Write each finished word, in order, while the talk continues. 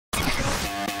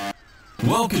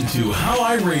Welcome to How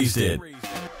I Raised It,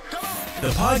 the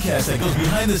podcast that goes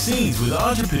behind the scenes with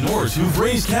entrepreneurs who've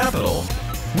raised capital.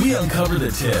 We uncover the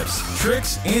tips,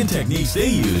 tricks, and techniques they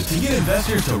use to get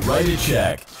investors to write a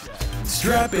check.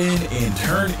 Strap in and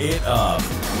turn it up.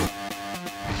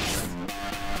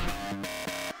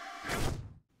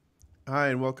 Hi,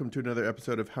 and welcome to another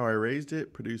episode of How I Raised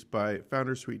It, produced by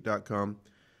Foundersuite.com.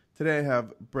 Today I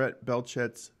have Brett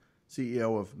Belchetz,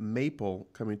 CEO of Maple,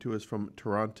 coming to us from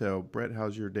Toronto. Brett,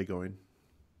 how's your day going?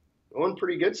 Going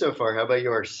pretty good so far. How about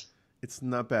yours? It's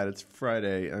not bad. It's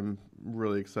Friday. I'm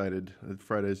really excited.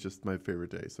 Friday is just my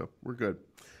favorite day, so we're good.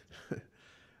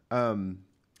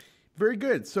 Very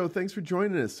good. So thanks for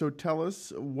joining us. So tell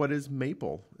us, what is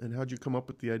Maple, and how'd you come up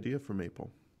with the idea for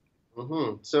Maple?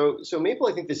 So Maple,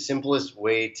 I think the simplest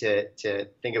way to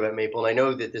think about Maple, and I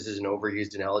know that this is an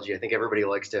overused analogy. I think everybody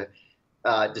likes to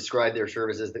describe their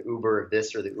service as the Uber of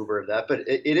this or the Uber of that, but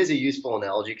it is a useful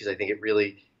analogy because I think it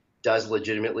really does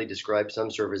legitimately describe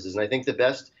some services. And I think the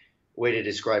best way to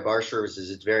describe our services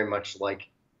is very much like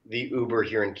the Uber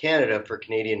here in Canada for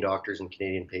Canadian doctors and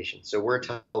Canadian patients. So we're a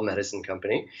telemedicine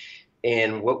company,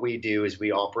 and what we do is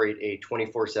we operate a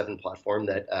 24/7 platform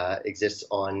that exists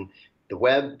on the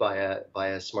web via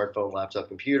smartphone, laptop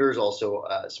computers, also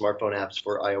smartphone apps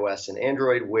for iOS and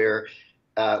Android, where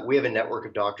we have a network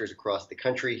of doctors across the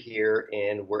country here,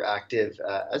 and we're active,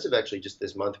 as of actually just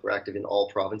this month, we're active in all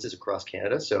provinces across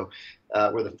Canada. So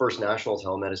we're the first national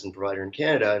telemedicine provider in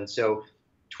Canada. And so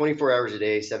 24 hours a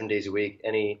day, 7 days a week,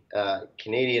 any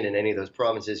Canadian in any of those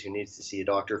provinces who needs to see a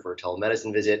doctor for a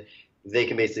telemedicine visit, they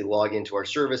can basically log into our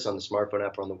service on the smartphone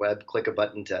app or on the web, click a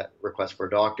button to request for a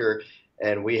doctor.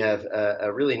 And we have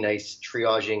a really nice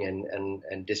triaging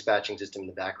and dispatching system in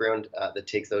the background that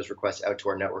takes those requests out to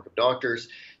our network of doctors.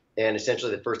 And essentially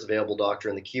the first available doctor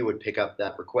in the queue would pick up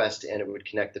that request, and it would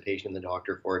connect the patient and the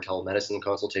doctor for a telemedicine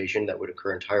consultation that would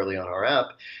occur entirely on our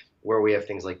app, where we have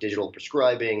things like digital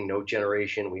prescribing, note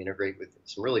generation. We integrate with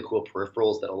some really cool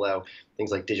peripherals that allow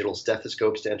things like digital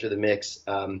stethoscopes to enter the mix.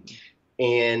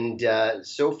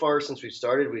 So far, since we've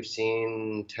started, we've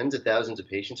seen tens of thousands of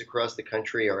patients across the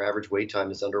country. Our average wait time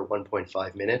is under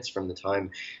 1.5 minutes from the time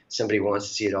somebody wants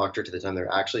to see a doctor to the time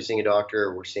they're actually seeing a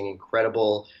doctor. We're seeing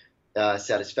incredible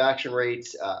satisfaction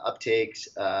rates, uptakes.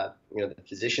 The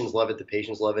physicians love it, the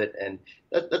patients love it, and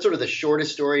that's sort of the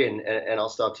shortest story. And I'll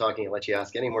stop talking and let you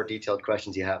ask any more detailed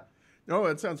questions you have. No,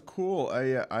 that sounds cool.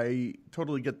 I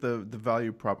totally get the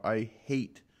value prop. I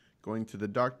hate going to the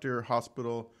doctor,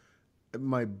 hospital.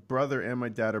 My brother and my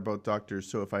dad are both doctors,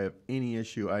 so if I have any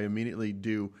issue, I immediately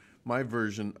do my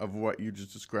version of what you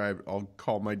just described. I'll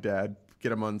call my dad,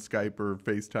 get him on Skype or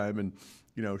FaceTime, and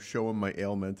show him my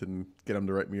ailment and get him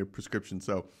to write me a prescription.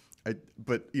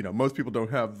 But most people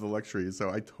don't have the luxury, so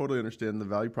I totally understand the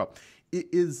value prop. It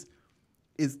is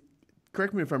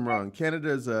correct me if I'm wrong. Canada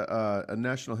is a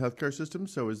national healthcare system,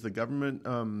 so is the government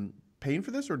paying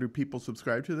for this, or do people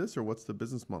subscribe to this, or what's the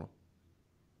business model?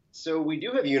 So we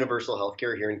do have universal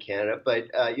healthcare here in Canada, but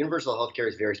universal healthcare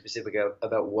is very specific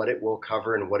about what it will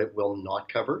cover and what it will not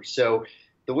cover. So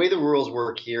the way the rules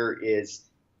work here is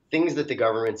things that the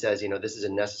government says, this is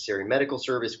a necessary medical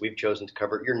service we've chosen to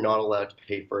cover. You're not allowed to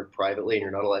pay for it privately, and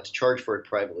you're not allowed to charge for it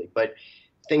privately. But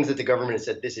things that the government has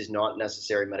said, this is not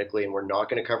necessary medically, and we're not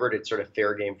going to cover it, it's sort of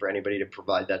fair game for anybody to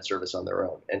provide that service on their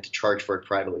own and to charge for it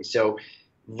privately. So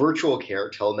virtual care,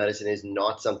 telemedicine, is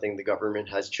not something the government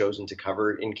has chosen to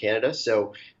cover in Canada.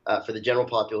 So for the general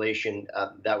population,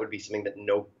 that would be something that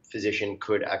no physician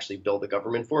could actually bill the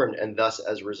government for. And thus,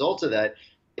 as a result of that,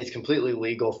 it's completely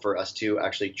legal for us to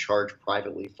actually charge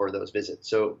privately for those visits.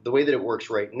 So the way that it works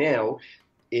right now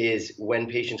is when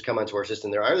patients come onto our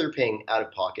system, they're either paying out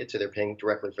of pocket, so they're paying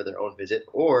directly for their own visit,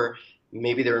 or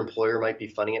maybe their employer might be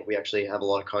funding it. We actually have a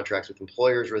lot of contracts with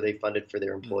employers where they fund it for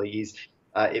their employees.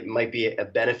 It might be a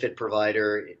benefit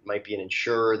provider. It might be an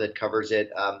insurer that covers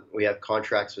it. We have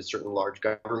contracts with certain large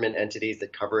government entities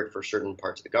that cover it for certain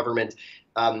parts of the government.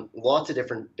 Lots of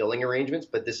different billing arrangements,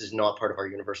 but this is not part of our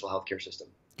universal healthcare system.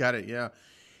 Got it, yeah.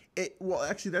 Well,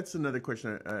 actually, that's another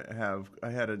question I have. I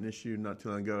had an issue not too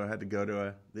long ago. I had to go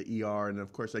to the ER, and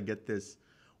of course I get this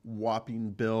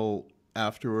whopping bill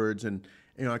afterwards. And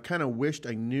I kind of wished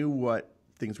I knew what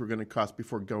things were going to cost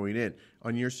before going in.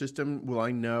 On your system, will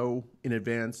I know in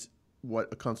advance what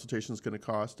a consultation is going to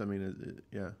cost? I mean,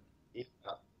 yeah.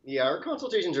 Yeah, our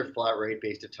consultations are flat rate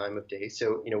based on time of day.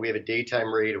 So, we have a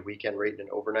daytime rate, a weekend rate, and an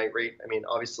overnight rate. I mean,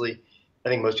 obviously, I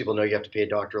think most people know you have to pay a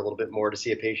doctor a little bit more to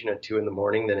see a patient at 2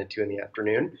 a.m. than at 2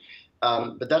 p.m.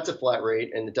 But that's a flat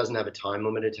rate, and it doesn't have a time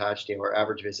limit attached. Our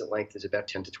average visit length is about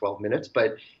 10 to 12 minutes,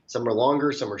 but some are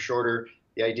longer, some are shorter.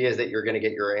 The idea is that you're going to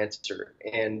get your answer.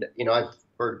 And, I've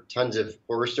heard tons of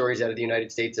horror stories out of the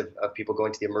United States of people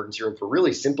going to the emergency room for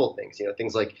really simple things,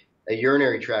 things like a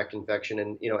urinary tract infection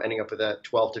and, ending up with a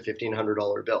 $1,200 to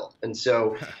 $1,500 bill. And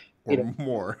so, or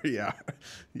more. Yeah.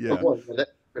 Yeah. Well,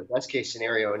 that's the best case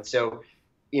scenario. And so,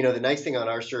 the nice thing on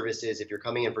our service is if you're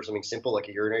coming in for something simple like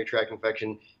a urinary tract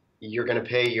infection, you're going to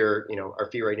pay our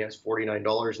fee right now is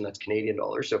 $49, and that's Canadian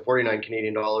dollars. So 49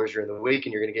 Canadian dollars, you're in the week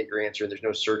and you're going to get your answer, and there's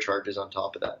no surcharges on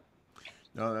top of that.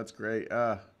 Oh, that's great.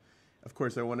 Of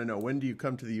course, I want to know, when do you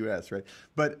come to the U.S., right?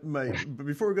 But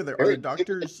before we go there, are the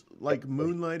doctors like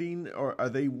moonlighting, or are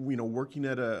they, working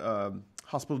at a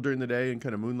hospital during the day and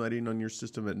kind of moonlighting on your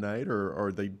system at night, or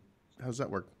are they, how's that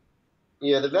work?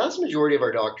 Yeah, the vast majority of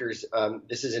our doctors,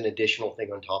 this is an additional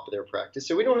thing on top of their practice.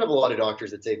 So we don't have a lot of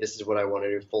doctors that say, this is what I want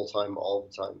to do full time all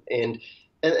the time. And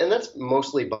that's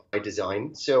mostly by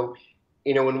design. So,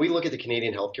 when we look at the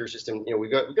Canadian healthcare system,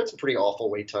 we've got some pretty awful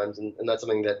wait times. And that's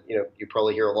something that, you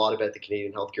probably hear a lot about the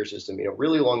Canadian healthcare system,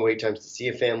 really long wait times to see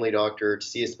a family doctor, to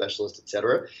see a specialist, et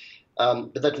cetera.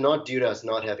 But that's not due to us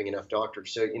not having enough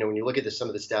doctors. So, when you look at some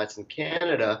of the stats in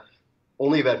Canada,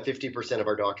 only about 50% of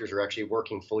our doctors are actually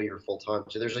working fully or full time.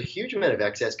 So there's a huge amount of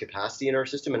excess capacity in our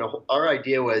system. And our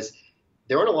idea was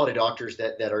there aren't a lot of doctors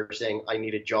that are saying, I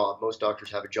need a job. Most doctors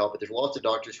have a job, but there's lots of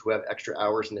doctors who have extra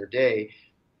hours in their day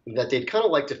that they'd kind of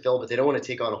like to fill, but they don't want to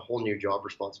take on a whole new job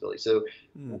responsibility. So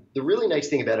the really nice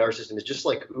thing about our system is just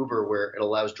like Uber, where it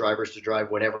allows drivers to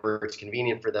drive whenever it's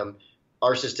convenient for them.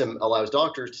 Our system allows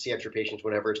doctors to see extra patients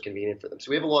whenever it's convenient for them. So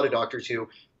we have a lot of doctors who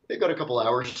they've got a couple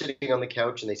hours sitting on the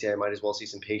couch and they say, I might as well see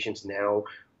some patients now.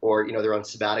 Or, they're on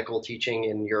sabbatical teaching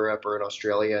in Europe or in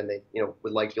Australia and they,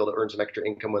 would like to be able to earn some extra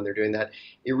income when they're doing that.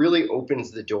 It really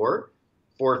opens the door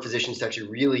for physicians to actually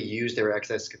really use their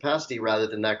excess capacity rather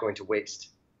than that going to waste.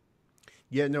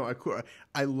 Yeah, no,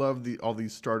 I love all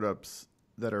these startups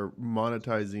that are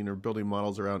monetizing or building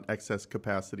models around excess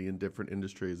capacity in different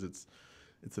industries.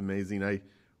 It's amazing. I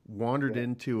wandered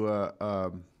into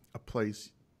a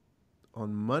place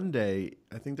on Monday.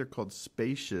 I think they're called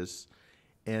Spacious,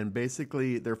 and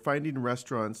basically they're finding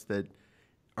restaurants that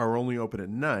are only open at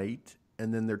night,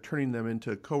 and then they're turning them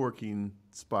into co-working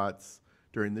spots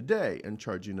during the day and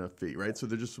charging a fee, right? So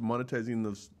they're just monetizing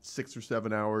those 6 or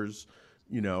 7 hours,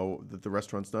 that the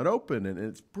restaurant's not open, and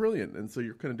it's brilliant. And so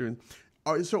you're kind of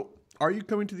doing. So are you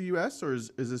coming to the U.S. or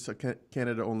is this a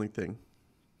Canada only thing?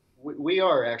 We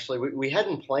are actually. We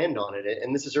hadn't planned on it,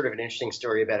 and this is sort of an interesting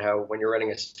story about how when you're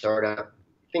running a startup,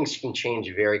 things can change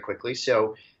very quickly.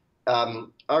 So our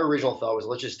original thought was,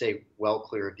 let's just stay well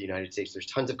clear of the United States. There's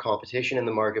tons of competition in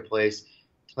the marketplace,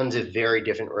 tons of very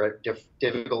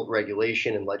difficult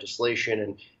regulation and legislation,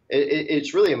 and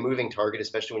it's really a moving target,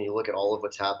 especially when you look at all of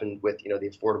what's happened with the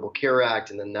Affordable Care Act,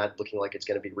 and then that looking like it's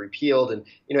going to be repealed. And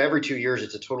every 2 years,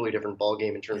 it's a totally different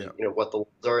ballgame in terms of what the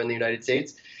laws are in the United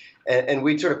States. And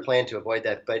we sort of planned to avoid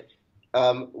that. But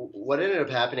what ended up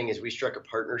happening is we struck a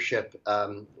partnership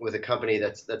with a company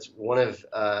that's one of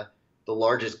the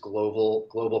largest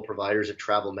global providers of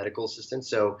travel medical assistance.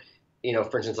 So,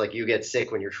 for instance, like you get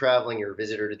sick when you're traveling, you're a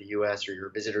visitor to the U.S. or you're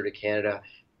a visitor to Canada,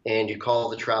 and you call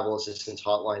the travel assistance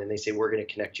hotline and they say, we're going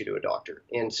to connect you to a doctor.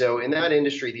 And so in that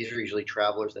industry, these are usually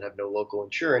travelers that have no local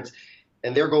insurance.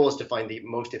 And their goal is to find the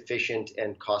most efficient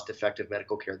and cost-effective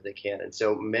medical care that they can. And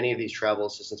so many of these travel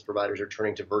assistance providers are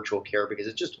turning to virtual care because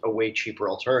it's just a way cheaper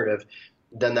alternative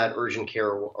than that urgent care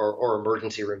or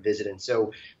emergency room visit. And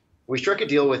so we struck a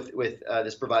deal with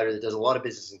this provider that does a lot of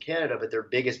business in Canada, but their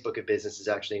biggest book of business is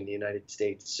actually in the United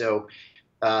States. So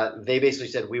they basically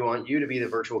said, we want you to be the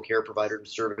virtual care provider to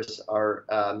service our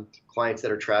clients that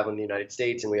are traveling in the United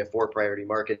States. And we have 4 priority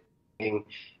markets,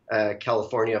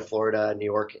 California, Florida, New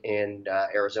York, and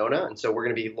Arizona. And so we're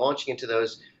going to be launching into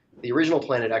those. The original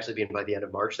plan had actually been by the end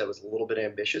of March. That was a little bit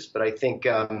ambitious, but I think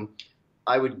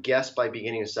I would guess by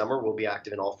beginning of summer, we'll be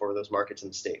active in all 4 of those markets in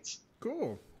the States.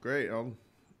 Cool. Great. I'll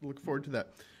look forward to that.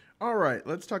 All right.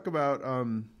 Let's talk about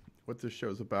what this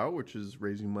show's about, which is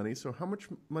raising money. So how much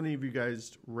money have you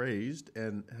guys raised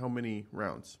and how many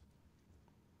rounds?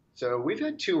 So we've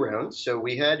had 2 rounds. So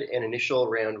we had an initial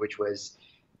round, which was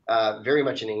very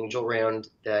much an angel round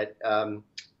that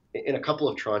in a couple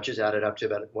of tranches added up to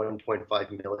about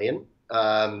 $1.5 million.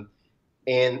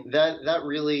 And that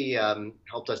really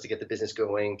helped us to get the business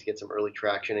going, to get some early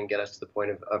traction and get us to the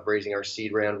point of raising our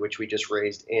seed round, which we just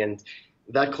raised. And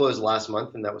that closed last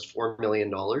month, and that was $4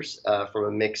 million from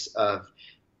a mix of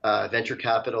venture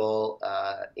capital,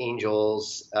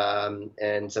 angels,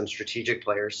 and some strategic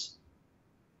players.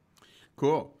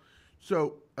 Cool.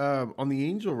 So on the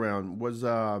angel round, was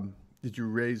Did you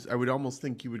raise? I would almost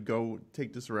think you would go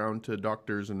take this around to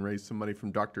doctors and raise some money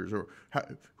from doctors, or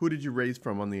who did you raise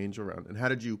from on the angel round, and how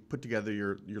did you put together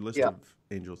your list Yeah. of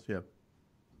angels? Yeah.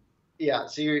 Yeah,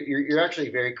 so you're actually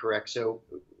very correct. So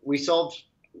we solved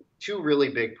two really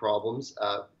big problems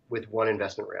with one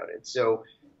investment round. And so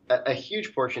a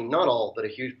huge portion, not all, but a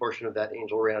huge portion of that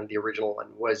angel round, the original one,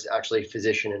 was actually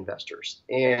physician investors.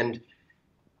 And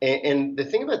the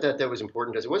thing about that was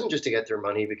important is it wasn't just to get their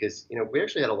money, because we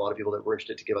actually had a lot of people that were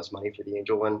interested to give us money for the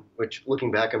angel one, which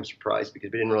looking back I'm surprised,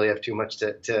 because we didn't really have too much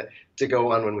to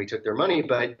go on when we took their money.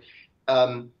 But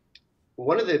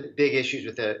one of the big issues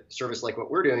with a service like what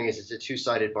we're doing is it's a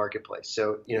two-sided marketplace.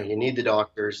 So you need the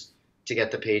doctors to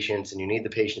get the patients, and you need the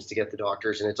patients to get the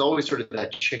doctors, and it's always sort of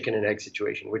that chicken and egg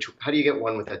situation. Which, how do you get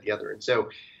one without the other? And so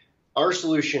our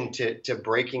solution to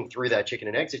breaking through that chicken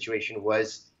and egg situation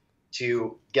was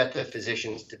to get the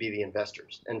physicians to be the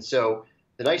investors. And so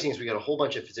the nice thing is we got a whole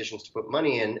bunch of physicians to put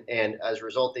money in, and as a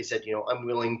result, they said, I'm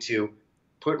willing to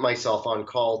put myself on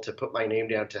call, to put my name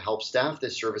down to help staff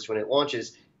this service when it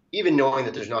launches, even knowing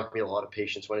that there's not going to be a lot of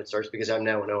patients when it starts, because I'm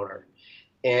now an owner.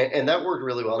 And that worked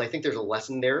really well. And I think there's a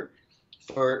lesson there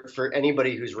for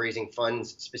anybody who's raising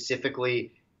funds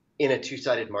specifically in a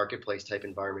two-sided marketplace type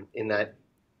environment, in that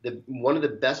one of the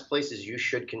best places you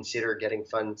should consider getting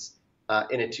funds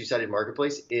in a two-sided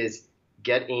marketplace is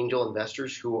get angel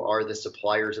investors who are the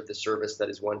suppliers of the service that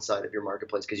is one side of your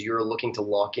marketplace, because you're looking to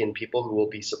lock in people who will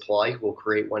be supply, who will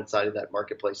create one side of that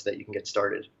marketplace so that you can get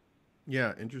started.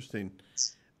 Yeah, interesting.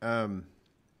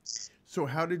 So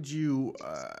how did you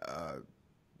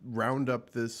round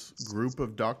up this group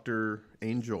of Dr.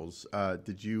 Angels?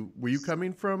 Were you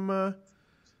coming from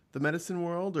the medicine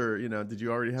world, or did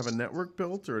you already have a network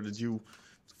built, or did you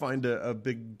find a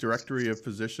big directory of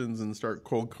physicians and start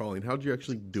cold calling? How did you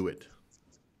actually do it?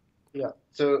 Yeah.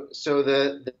 So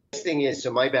the nice thing is,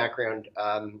 so my background,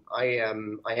 I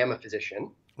am a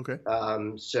physician. Okay.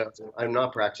 So I'm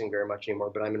not practicing very much anymore,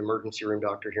 but I'm an emergency room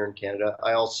doctor here in Canada.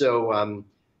 I also,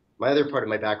 my other part of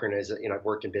my background is, I've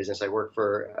worked in business. I worked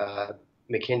for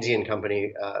McKinsey and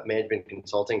Company, management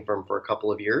consulting firm, for a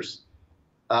couple of years.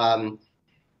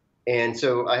 And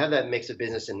so I have that mix of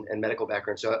business and medical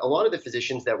background. So a lot of the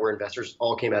physicians that were investors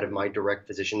all came out of my direct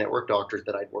physician network, doctors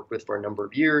that I'd worked with for a number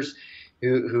of years,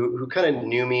 who kind of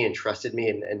knew me and trusted me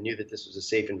and knew that this was a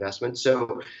safe investment.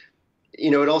 So,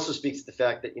 it also speaks to the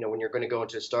fact that, when you're going to go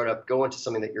into a startup, go into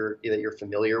something that you're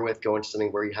familiar with, go into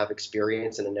something where you have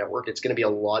experience in a network. It's going to be a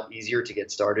lot easier to get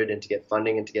started and to get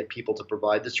funding and to get people to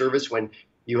provide the service when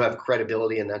you have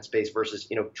credibility in that space versus,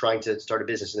 trying to start a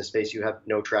business in a space you have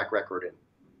no track record in.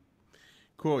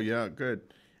 Cool. Yeah, good.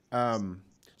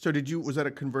 So was that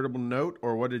a convertible note,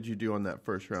 or what did you do on that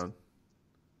first round?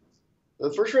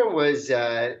 The first round was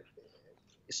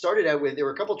started out with, there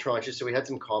were a couple tranches. So we had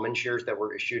some common shares that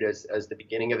were issued as the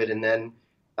beginning of it. And then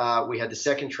we had the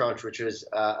second tranche, which was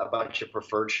a bunch of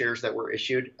preferred shares that were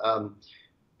issued.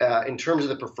 In terms of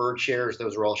the preferred shares,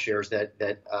 those were all shares that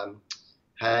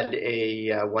had a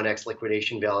 1x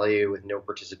liquidation value with no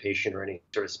participation or any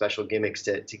sort of special gimmicks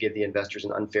to give the investors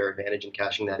an unfair advantage in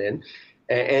cashing that in.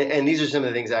 And these are some of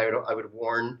the things I would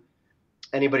warn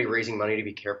anybody raising money to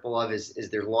be careful of. Is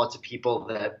there's lots of people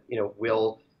that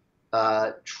will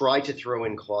try to throw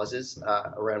in clauses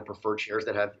around preferred shares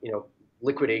that have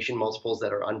liquidation multiples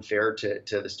that are unfair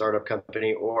to the startup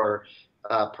company, or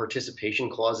participation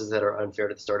clauses that are unfair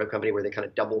to the startup company, where they kind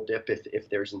of double dip if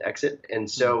there's an exit. And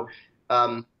so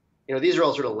these are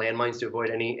all sort of landmines to avoid.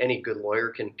 Any good lawyer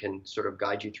can sort of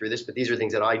guide you through this, but these are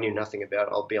things that I knew nothing about,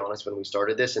 I'll be honest, when we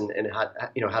started this. And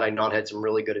had I not had some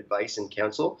really good advice and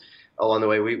counsel along the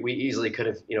way, we easily could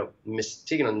have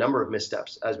taken a number of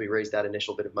missteps as we raised that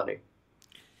initial bit of money.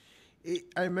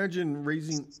 I imagine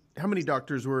how many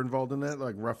doctors were involved in that?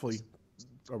 Like roughly,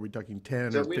 are we talking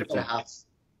 10 or 15? We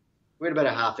had about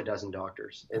a half a dozen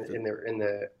doctors in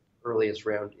the earliest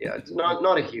round. Yeah, it's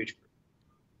not a huge.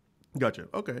 Gotcha.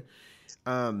 Okay.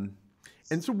 And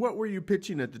so what were you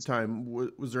pitching at the time?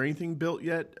 Was there anything built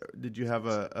yet? Did you have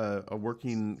a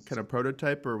working kind of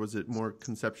prototype, or was it more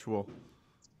conceptual?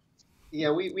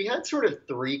 Yeah, we had sort of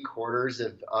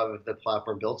 3/4 of the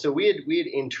platform built. So we had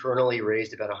internally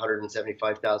raised about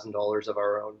 $175,000 of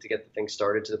our own to get the thing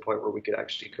started to the point where we could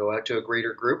actually go out to a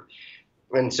greater group.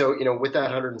 And so, with that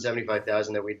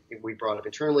 $175,000 that we brought up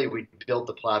internally, we built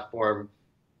the platform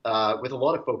with a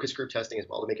lot of focus group testing as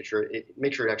well to make sure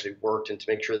it actually worked and to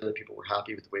make sure that people were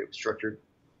happy with the way it was structured.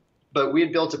 But we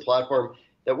had built a platform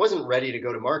that wasn't ready to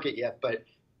go to market yet, but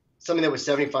something that was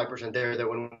 75% there, that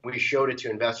when we showed it to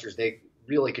investors, they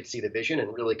really could see the vision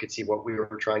and really could see what we were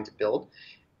trying to build.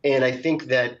 And I think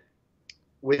that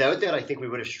without that, I think we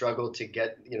would have struggled to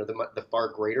get, the far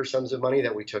greater sums of money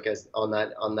that we took as on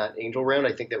that angel round.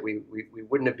 I think that we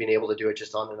wouldn't have been able to do it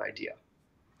just on an idea.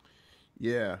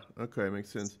 Yeah. Okay.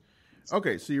 Makes sense.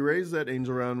 Okay. So you raised that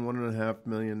angel round, $1.5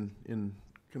 million in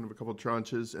kind of a couple of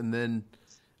tranches. And then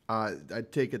I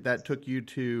take it that took you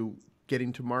to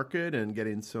getting to market and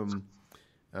getting some,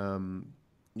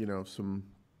 some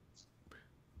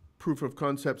proof of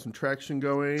concept, some traction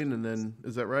going. And then,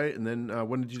 is that right? And then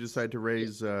when did you decide to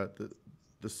raise the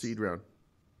seed round?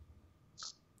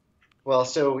 Well,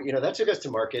 so, that took us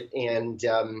to market. And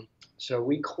so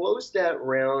we closed that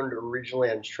round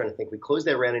originally. I'm just trying to think. We closed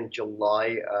that round in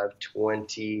July of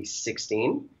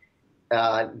 2016,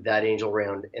 that angel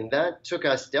round. And that took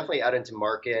us definitely out into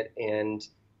market. And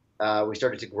we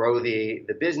started to grow the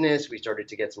business. We started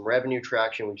to get some revenue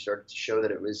traction. We started to show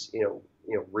that it was,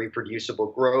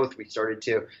 reproducible growth. We started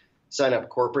to sign up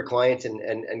corporate clients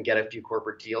and get a few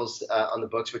corporate deals on the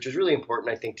books, which was really important,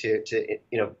 I think, to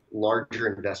larger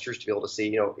investors to be able to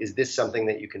see, is this something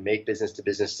that you can make business to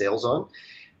business sales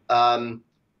on?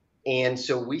 And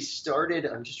so we started,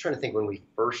 I'm just trying to think when we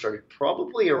first started,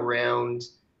 probably around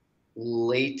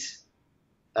late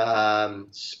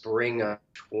spring of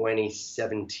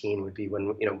 2017 would be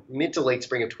when, mid to late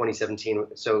spring of 2017.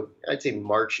 So I'd say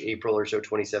March, April or so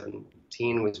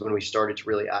 2017 was when we started to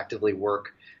really actively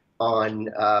work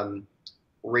on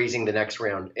raising the next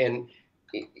round. And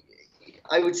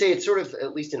I would say it's sort of,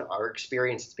 at least in our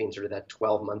experience, it's been sort of that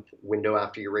 12-month window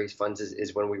after you raise funds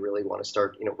is when we really want to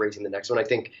start, raising the next one. I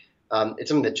think it's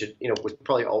something that should, was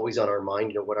probably always on our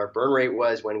mind, what our burn rate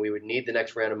was, when we would need the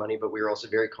next round of money, but we were also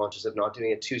very conscious of not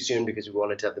doing it too soon because we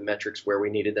wanted to have the metrics where we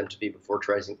needed them to be before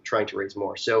trying to raise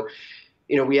more. So,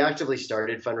 we actively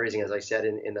started fundraising, as I said,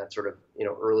 in that sort of,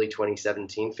 early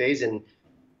 2017 phase. And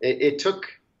it took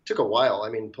a while. I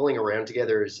mean, pulling a round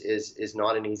together is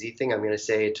not an easy thing. I'm going to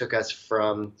say it took us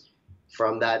from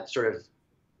that sort of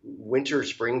winter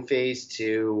spring phase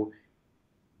to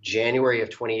January of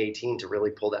 2018 to really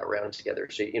pull that round together.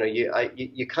 So,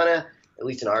 you kind of, at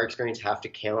least in our experience, have to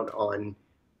count on,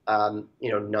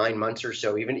 9 months or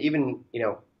so, even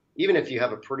if you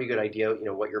have a pretty good idea,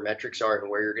 what your metrics are and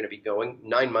where you're going to be going,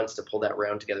 9 months to pull that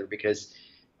round together, because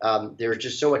there's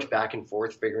just so much back and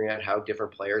forth figuring out how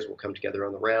different players will come together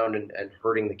on the round and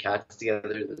herding the cats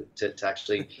together to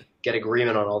actually get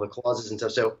agreement on all the clauses and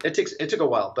stuff. So it took a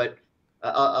while, but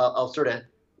I'll sort of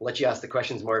let you ask the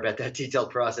questions more about that detailed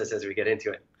process as we get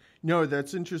into it. No,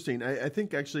 that's interesting. I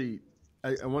think actually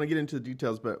I want to get into the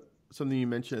details, but something you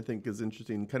mentioned I think is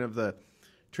interesting, kind of the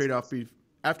trade-off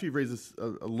after you've raised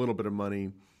a little bit of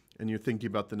money and you're thinking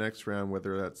about the next round,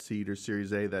 whether that's seed or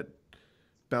Series A, that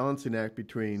balancing act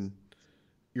between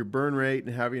your burn rate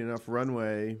and having enough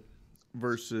runway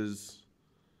versus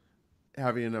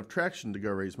having enough traction to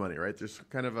go raise money, right? There's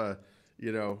kind of a,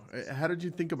 how did you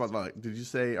think about that? Did you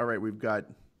say, all right, we've got,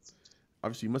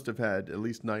 obviously you must have had at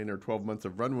least 9 or 12 months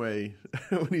of runway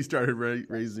when you started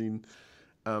raising.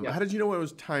 How did you know it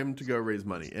was time to go raise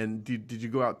money? And did you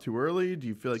go out too early? Do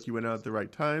you feel like you went out at the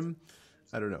right time?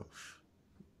 I don't know.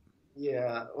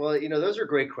 Yeah, well, those are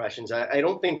great questions. I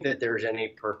don't think that there's any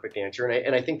perfect answer.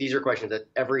 And I think these are questions that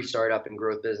every startup and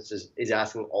growth business is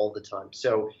asking all the time.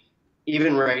 So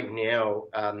even right now,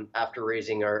 after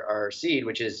raising our seed,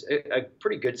 which is a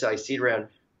pretty good sized seed round,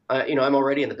 I'm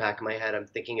already in the back of my head. I'm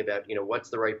thinking about, what's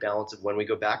the right balance of when we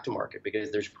go back to market, because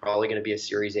there's probably going to be a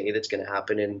Series A that's going to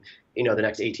happen in, the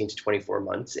next 18 to 24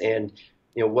 months. And,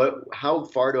 how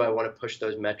far do I want to push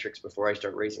those metrics before I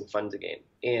start raising funds again?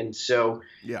 And so,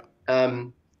 yeah. I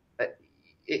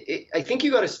think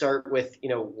you got to start with,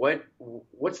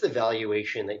 what's the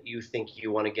valuation that you think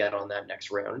you want to get on that next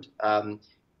round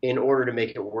in order to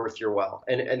make it worth your while.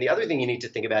 And the other thing you need to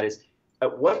think about is,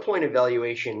 at what point of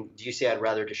valuation do you say I'd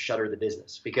rather just shutter the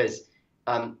business? Because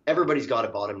everybody's got a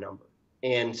bottom number.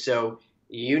 And so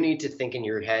you need to think in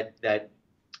your head that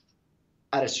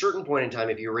at a certain point in time,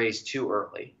 if you raise too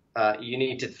early, you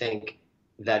need to think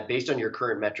that based on your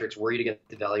current metrics, were you to get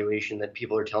the valuation that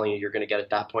people are telling you you're going to get at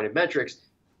that point of metrics,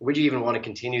 would you even want to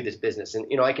continue this business? And,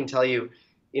 I can tell you,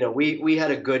 we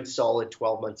had a good solid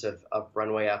 12 months of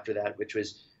runway after that, which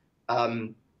was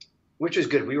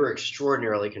good. We were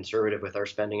extraordinarily conservative with our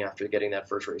spending after getting that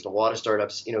first raise. A lot of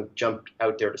startups, jumped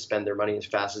out there to spend their money as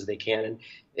fast as they can. And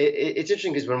it's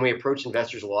interesting because when we approach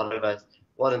investors, a lot of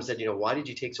them said, why did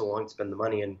you take so long to spend the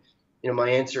money? And, my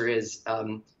answer is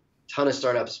ton of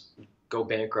startups go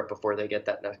bankrupt before they get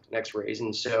that next raise.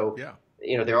 And so,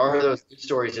 there are those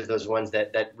stories of those ones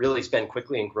that really spend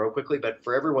quickly and grow quickly. But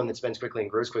for everyone that spends quickly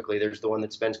and grows quickly, there's the one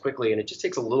that spends quickly. And it just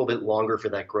takes a little bit longer for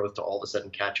that growth to all of a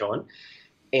sudden catch on.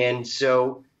 And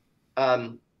so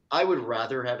I would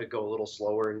rather have it go a little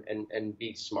slower and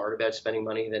be smart about spending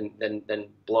money than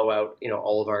blow out,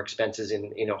 all of our expenses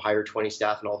and, hire 20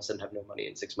 staff and all of a sudden have no money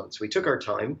in 6 months. We took our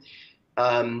time.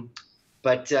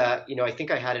 But I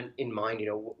think I had in mind,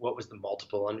 what was the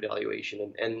multiple on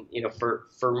valuation. And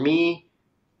for me,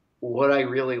 what I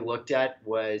really looked at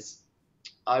was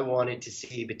I wanted to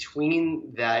see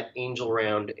between that angel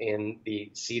round and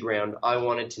the seed round, I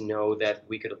wanted to know that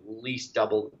we could at least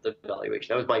double the valuation.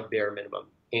 That was my bare minimum.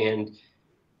 And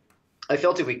I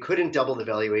felt if we couldn't double the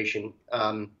valuation,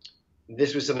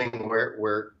 this was something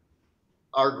where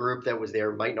our group that was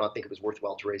there might not think it was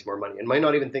worthwhile to raise more money and might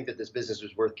not even think that this business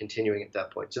was worth continuing at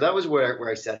that point. So that was where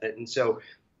I set it. And so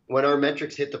when our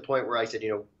metrics hit the point where I said,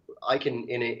 I can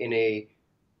in a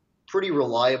pretty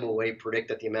reliable way predict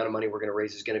that the amount of money we're going to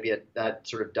raise is going to be at that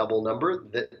sort of double number,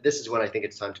 this is when I think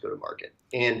it's time to go to market.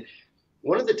 And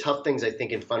one of the tough things I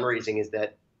think in fundraising is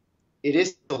that it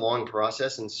is a long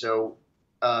process. And so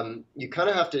you kind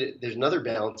of have to, there's another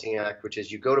balancing act, which is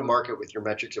you go to market with your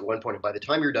metrics at one point, and by the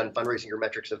time you're done fundraising, your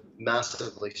metrics have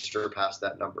massively surpassed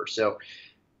that number. So,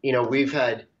 we've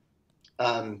had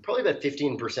probably about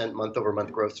 15% month over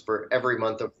month growth for every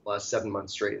month of the last 7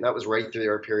 months straight. And that was right through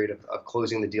our period of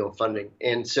closing the deal funding.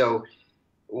 And so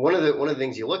one of the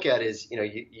things you look at is,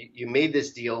 you made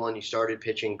this deal and you started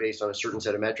pitching based on a certain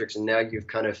set of metrics. And now you've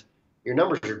kind of, your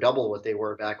numbers are double what they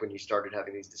were back when you started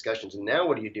having these discussions. And now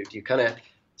what do?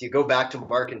 Do you go back to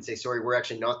market and say, sorry, we're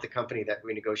actually not the company that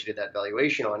we negotiated that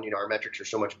valuation on. Our metrics are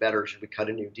so much better. Should we cut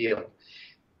a new deal?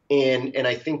 And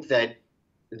I think that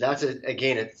I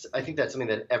think that's something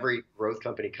that every growth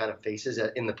company kind of faces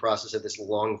in the process of this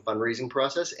long fundraising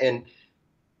process. And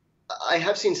I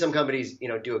have seen some companies,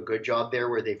 do a good job there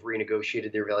where they've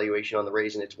renegotiated their valuation on the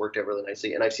raise and it's worked out really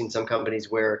nicely. And I've seen some companies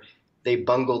where they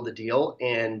bungled the deal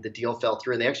and the deal fell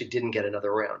through and they actually didn't get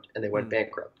another round and they went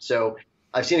bankrupt. So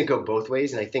I've seen it go both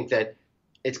ways. And I think that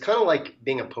it's kind of like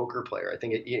being a poker player. I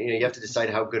think you have to decide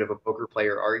how good of a poker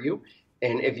player are you.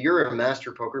 And if you're a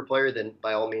master poker player, then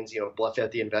by all means, bluff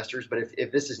out the investors. But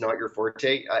if this is not your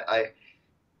forte,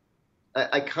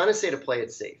 I kind of say to play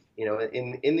it safe.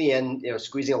 In the end,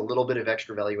 squeezing a little bit of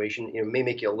extra valuation, may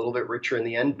make you a little bit richer in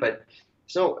the end. But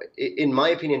so, in my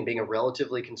opinion, being a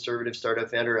relatively conservative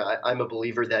startup founder, I'm a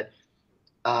believer that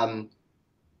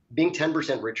being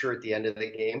 10% richer at the end of the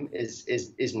game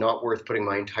is not worth putting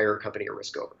my entire company at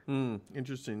risk over.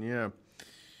 Interesting, yeah.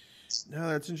 No,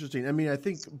 that's interesting. I mean, I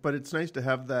think, but it's nice to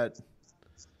have that,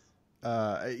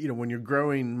 when you're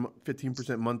growing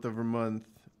 15% month over month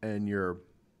and you're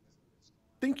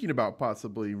thinking about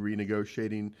possibly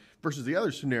renegotiating versus the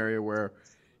other scenario where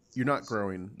you're not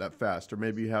growing that fast, or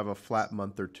maybe you have a flat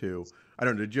month or two. I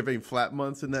don't know. Did you have any flat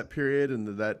months in that period, and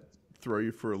did that throw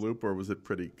you for a loop, or was it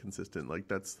pretty consistent? Like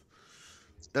that's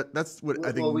what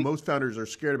I think most founders are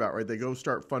scared about, right? They go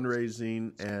start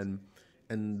fundraising and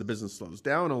the business slows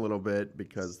down a little bit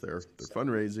because they're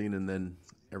fundraising, and then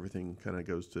everything kind of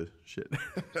goes to shit.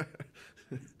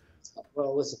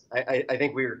 Well, listen, I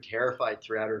think we were terrified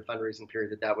throughout our fundraising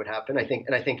period that would happen. I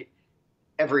think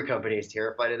every company is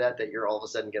terrified of that you're all of a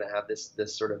sudden going to have this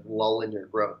sort of lull in your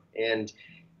growth. And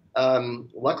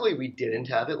luckily we didn't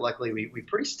have it. Luckily we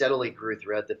pretty steadily grew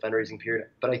throughout the fundraising period.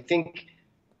 But I think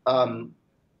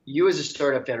you as a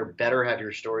startup founder better have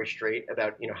your story straight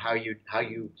about how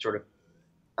you sort of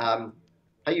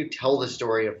how you tell the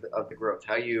story of the growth,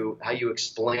 how you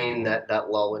explain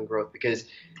that lull in growth, because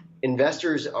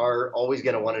investors are always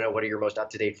going to want to know what are your most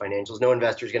up-to-date financials. No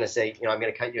investor is going to say, I'm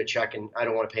going to cut you a check and I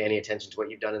don't want to pay any attention to what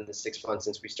you've done in the 6 months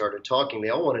since we started talking. They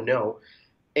all want to know.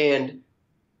 And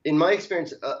in my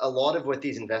experience, a lot of what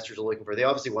these investors are looking for, they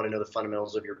obviously want to know the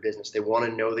fundamentals of your business. They want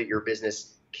to know that your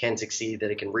business can succeed,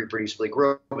 that it can reproducibly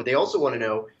grow. But they also want to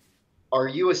know, are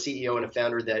you a CEO and a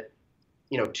founder that,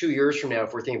 2 years from now,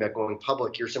 if we're thinking about going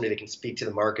public, you're somebody that can speak to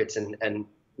the markets and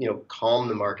calm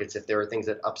the markets if there are things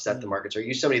that upset the markets? Are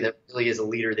you somebody that really is a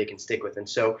leader they can stick with? And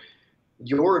so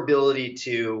your ability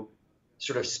to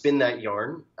sort of spin that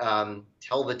yarn,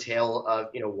 tell the tale of,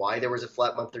 why there was a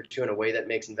flat month or two in a way that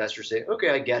makes investors say, okay,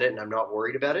 I get it and I'm not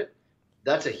worried about it.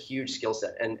 That's a huge skill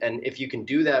set. And if you can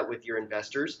do that with your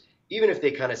investors, even if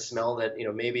they kind of smell that,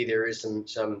 maybe there is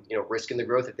some risk in the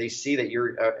growth, if they see that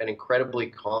you're an incredibly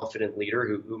confident leader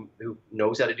who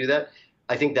knows how to do that,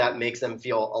 I think that makes them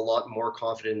feel a lot more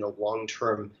confident in the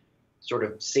long-term sort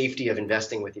of safety of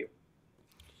investing with you.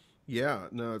 Yeah,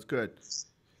 no, it's good.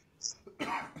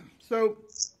 So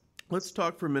let's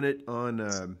talk for a minute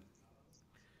on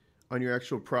your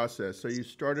actual process. So you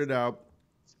started out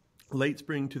late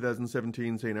spring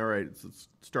 2017 saying, all right, let's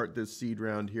start this seed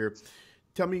round here.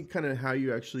 Tell me kind of how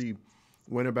you actually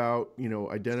went about,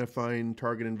 identifying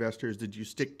target investors? Did you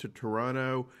stick to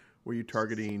Toronto? Were you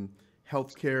targeting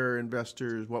healthcare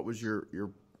investors? What was your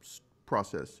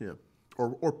process? Yeah,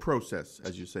 or process,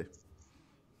 as you say.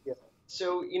 Yeah.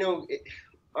 So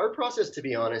our process, to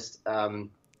be honest,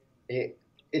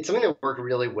 it's something that worked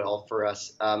really well for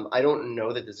us. I don't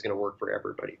know that this is going to work for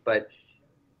everybody, but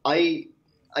I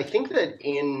think that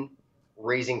in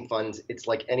raising funds, it's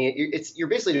like you're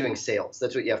basically doing sales.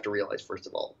 That's what you have to realize, first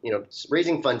of all.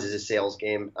 Raising funds is a sales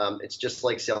game. It's just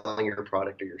like selling your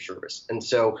product or your service. And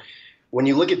so when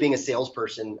you look at being a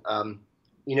salesperson,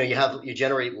 you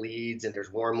generate leads, and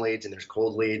there's warm leads and there's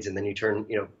cold leads, and then you turn,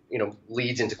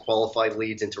 leads into qualified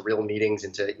leads, into real meetings,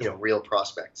 into, real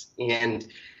prospects. And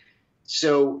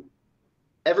so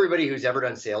everybody who's ever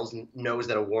done sales knows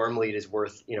that a warm lead is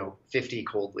worth, 50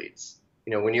 cold leads.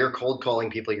 When you're cold calling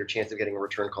people, your chance of getting a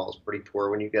return call is pretty poor.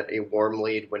 When you get a warm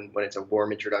lead, when it's a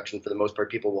warm introduction, for the most part,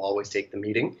 people will always take the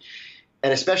meeting.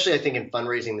 And especially, I think, in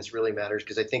fundraising, this really matters,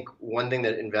 because I think one thing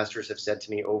that investors have said to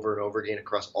me over and over again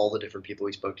across all the different people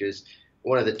we spoke to is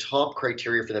one of the top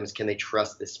criteria for them is, can they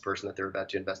trust this person that they're about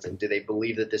to invest in? Do they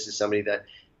believe that this is somebody that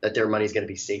their money is going to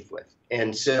be safe with?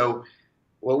 And so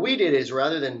what we did is,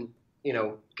 rather than,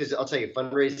 because I'll tell you,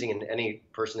 fundraising, and any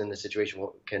person in this situation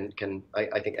can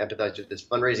I think empathize with this.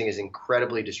 Fundraising is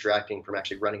incredibly distracting from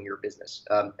actually running your business.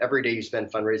 Every day you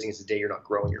spend fundraising is a day you're not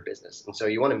growing your business, and so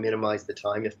you want to minimize the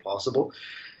time if possible.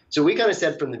 So we kind of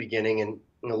said from the beginning, and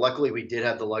luckily we did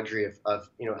have the luxury of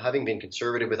having been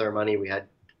conservative with our money. We had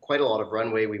quite a lot of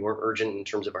runway. We weren't urgent in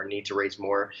terms of our need to raise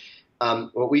more.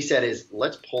 What we said is,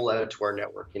 let's pull out to our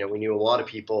network. We knew a lot of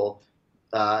people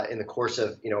in the course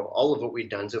of all of what we'd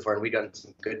done so far, and we've done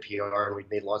some good PR, and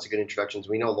we've made lots of good introductions.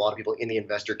 We know a lot of people in the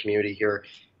investor community here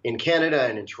in Canada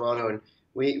and in Toronto, and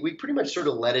we pretty much sort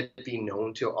of let it be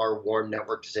known to our warm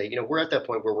network to say, we're at that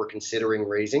point where we're considering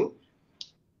raising.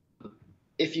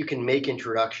 If you can make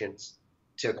introductions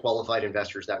to qualified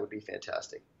investors, that would be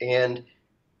fantastic. And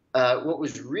what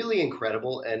was really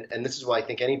incredible, and this is why I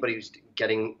think anybody who's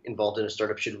getting involved in a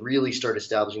startup should really start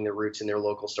establishing their roots in their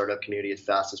local startup community as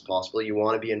fast as possible. You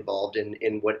want to be involved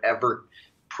in whatever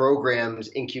programs,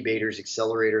 incubators,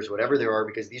 accelerators, whatever there are,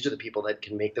 because these are the people that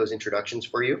can make those introductions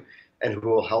for you and who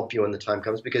will help you when the time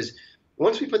comes. Because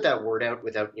once we put that word out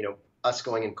without us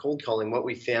going and cold calling, what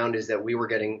we found is that we were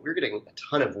getting a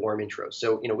ton of warm intros.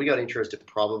 So we got intros to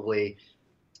probably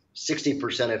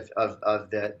 60% of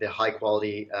the high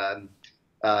quality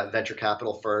venture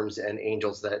capital firms and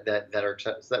angels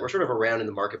that were sort of around in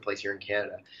the marketplace here in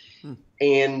Canada.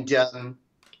 And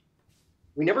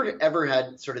we never ever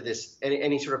had sort of this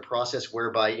any sort of process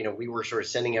whereby we were sort of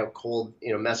sending out cold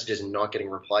messages and not getting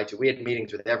replied to. We had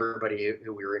meetings with everybody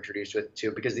who we were introduced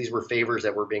to, because these were favors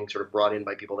that were being sort of brought in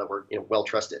by people that were well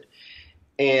trusted.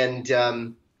 And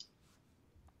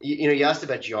you asked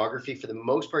about geography. For the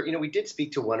most part, we did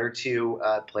speak to one or two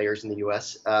players in the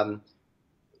U.S.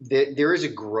 There is a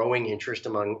growing interest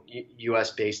among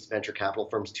U.S.-based venture capital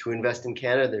firms to invest in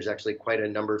Canada. There's actually quite a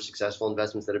number of successful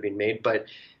investments that have been made, but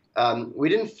we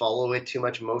didn't follow it too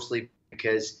much, mostly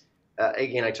because,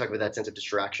 again, I talk about that sense of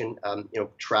distraction.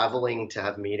 Traveling to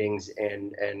have meetings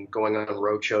and going on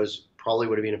road shows probably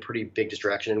would have been a pretty big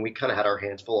distraction, and we kind of had our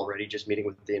hands full already just meeting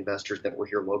with the investors that were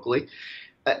here locally.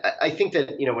 I think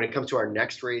that, when it comes to our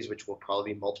next raise, which will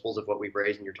probably be multiples of what we've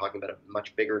raised, and you're talking about a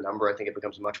much bigger number, I think it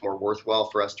becomes much more worthwhile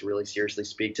for us to really seriously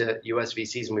speak to US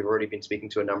VCs, and we've already been speaking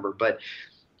to a number. But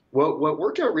what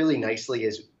worked out really nicely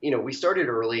is, we started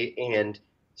early and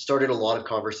started a lot of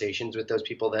conversations with those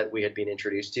people that we had been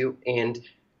introduced to. And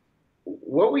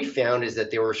what we found is that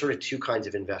there were sort of two kinds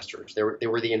of investors. There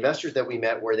were the investors that we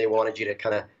met where they wanted you to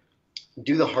kind of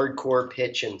do the hardcore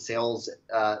pitch and sales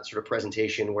sort of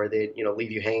presentation where they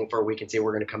leave you hanging for a week and say,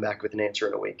 we're going to come back with an answer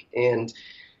in a week. And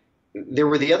there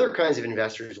were the other kinds of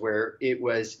investors where it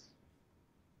was,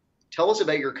 tell us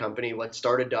about your company. Let's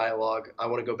start a dialogue. I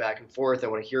want to go back and forth. I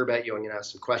want to hear about you. I'm going to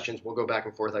ask some questions. We'll go back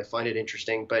and forth. I find it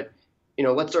interesting, but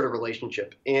let's start a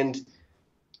relationship. And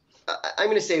I'm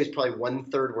going to say it was probably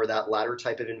 1/3 were that latter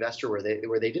type of investor where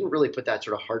they didn't really put that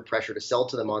sort of hard pressure to sell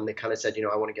to them on. They kind of said,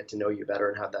 I want to get to know you better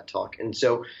and have that talk. And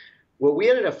so what we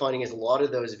ended up finding is a lot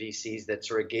of those VCs that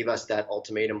sort of gave us that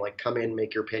ultimatum, like, come in,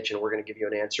 make your pitch, and we're going to give you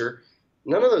an answer.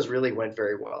 None of those really went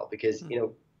very well because,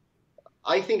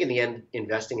 I think in the end,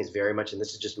 investing is very much, and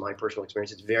this is just my personal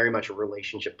experience, it's very much a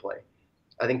relationship play.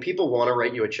 I think people want to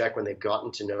write you a check when they've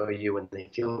gotten to know you, when they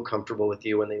feel comfortable with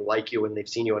you, when they like you, when they've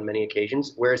seen you on many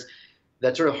occasions. Whereas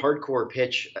that sort of hardcore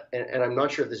pitch, and I'm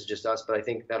not sure if this is just us, but I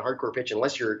think that hardcore pitch,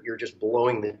 unless you're just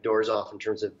blowing the doors off in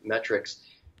terms of metrics,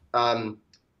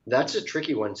 that's a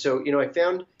tricky one. So, I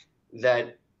found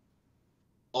that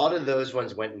lot of those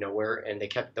ones went nowhere, and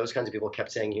those kinds of people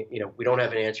kept saying, we don't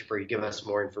have an answer for you. Give us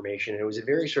more information. And it was a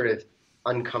very sort of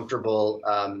uncomfortable,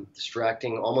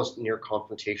 distracting, almost near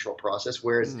confrontational process.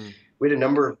 Whereas we had a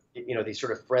number of, these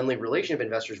sort of friendly relationship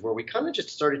investors where we kind of just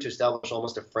started to establish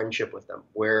almost a friendship with them,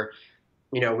 where,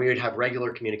 we would have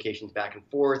regular communications back and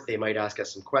forth. They might ask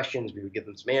us some questions. We would give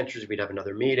them some answers. We'd have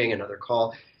another meeting, another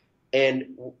call.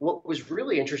 And what was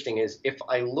really interesting is if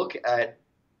I look at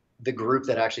the group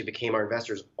that actually became our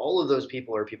investors, all of those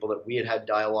people are people that we had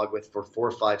dialogue with for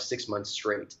 4, 5, 6 months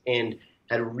straight and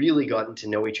had really gotten to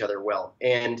know each other well.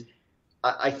 And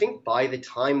I think by the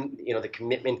time, the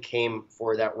commitment came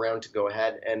for that round to go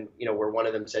ahead and, where one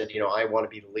of them said, I want to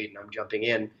be the lead and I'm jumping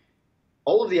in,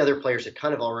 all of the other players had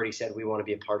kind of already said, we want to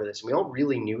be a part of this. And we all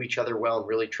really knew each other well and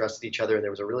really trusted each other. And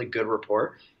there was a really good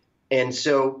rapport. And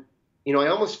so, I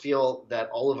almost feel that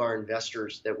all of our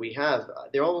investors that we have,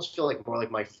 they almost feel like more like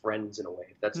my friends in a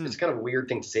way. It's kind of a weird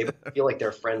thing to say, but I feel like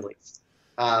they're friendly.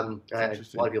 A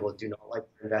lot of people do not like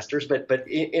investors, but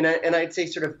and I'd say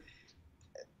sort of,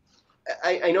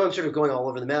 I know I'm sort of going all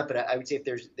over the map, but I would say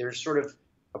if there's sort of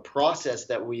a process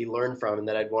that we learn from and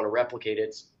that I'd want to replicate,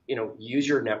 it's, use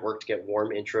your network to get warm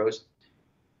intros.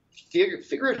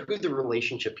 Figure out who the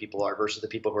relationship people are versus the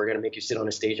people who are going to make you sit on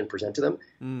a stage and present to them.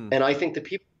 And I think the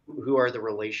people who are the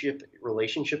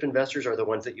relationship investors are the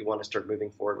ones that you want to start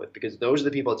moving forward with, because those are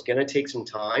the people. It's going to take some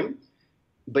time,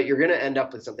 but you're going to end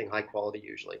up with something high quality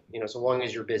usually. So long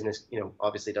as your business,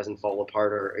 obviously doesn't fall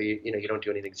apart or you don't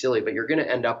do anything silly, but you're going to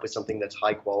end up with something that's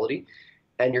high quality.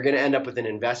 And you're going to end up with an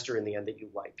investor in the end that you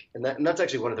like. And that's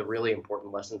actually one of the really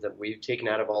important lessons that we've taken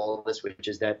out of all of this, which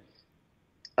is that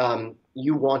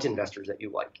you want investors that you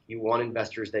like. You want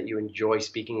investors that you enjoy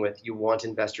speaking with. You want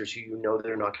investors who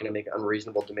they're not going to make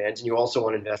unreasonable demands. And you also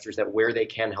want investors that where they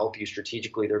can help you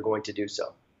strategically, they're going to do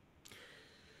so.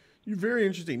 You're very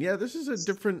interesting. Yeah, this is a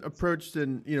different approach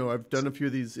than, I've done a few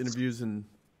of these interviews and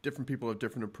different people have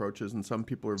different approaches. And some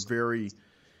people are very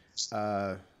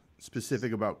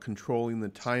specific about controlling the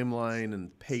timeline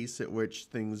and pace at which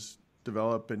things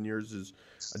develop, and yours is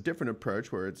a different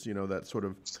approach where it's that sort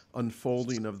of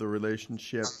unfolding of the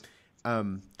relationship.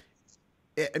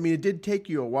 It did take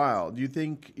you a while. Do you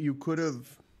think you could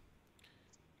have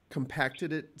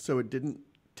compacted it so it didn't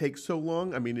take so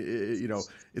long?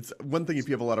 It's one thing if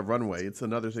you have a lot of runway. It's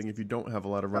another thing if you don't have a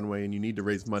lot of runway and you need to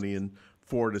raise money in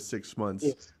 4 to 6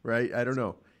 months, right? I don't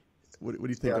know. What do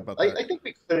you think about that? I think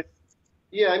we could.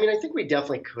 Yeah, I think we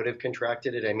definitely could have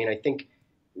contracted it. I think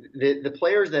the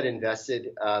players that invested,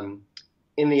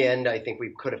 in the end, I think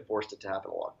we could have forced it to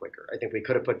happen a lot quicker. I think we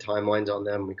could have put timelines on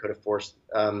them. We could have forced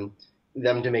them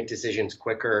to make decisions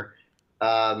quicker.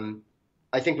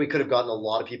 I think we could have gotten a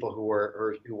lot of people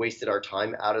who wasted our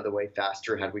time out of the way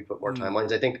faster had we put more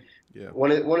timelines. I think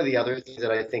one of the other things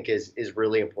that I think is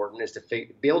really important is to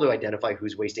be able to identify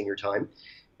who's wasting your time.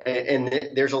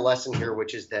 And there's a lesson here,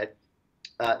 which is that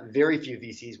very few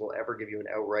VCs will ever give you an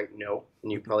outright no,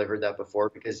 and you've probably heard that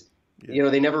before, because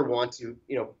they never want to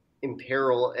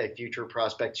imperil a future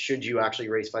prospect should you actually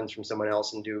raise funds from someone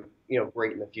else and do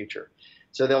great in the future.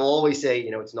 So they'll always say,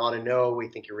 it's not a no. We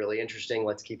think you're really interesting.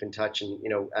 Let's keep in touch, and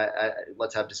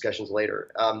let's have discussions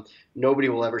later. Nobody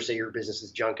will ever say your business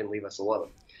is junk and leave us alone.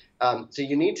 So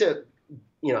you need to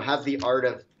have the art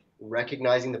of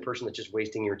recognizing the person that's just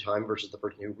wasting your time versus the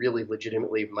person who really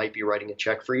legitimately might be writing a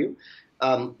check for you.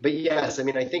 But yes,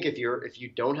 I think if you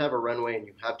don't have a runway and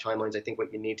you have timelines, I think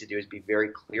what you need to do is be very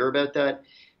clear about that.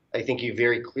 I think you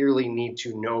very clearly need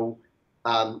to know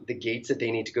the gates that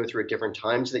they need to go through at different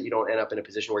times so that you don't end up in a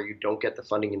position where you don't get the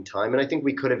funding in time. And I think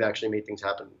we could have actually made things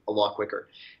happen a lot quicker.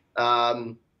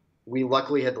 We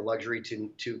luckily had the luxury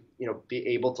to be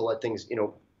able to let things,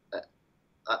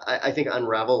 I think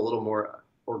unravel a little more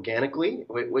organically,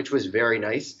 which was very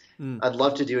nice. I'd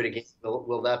love to do it again.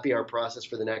 Will that be our process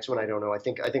for the next one? I don't know. I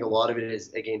think a lot of it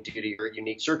is, again, due to your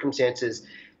unique circumstances,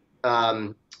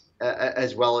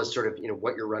 as well as sort of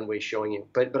what your runway is showing you.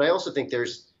 But I also think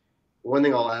there's one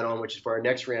thing I'll add on, which is for our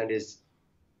next round, is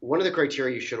one of the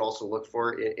criteria you should also look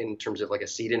for in terms of like a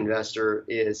seed investor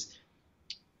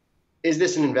is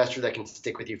this an investor that can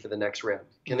stick with you for the next round?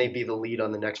 Can they be the lead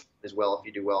on the next as well if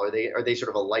you do well? Are they sort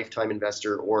of a lifetime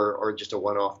investor or just a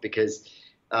one-off? Because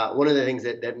one of the things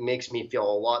that makes me feel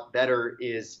a lot better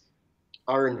is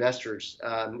our investors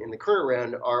in the current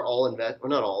round are all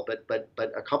not all, but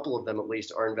a couple of them at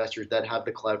least are investors that have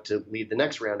the clout to lead the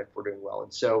next round if we're doing well.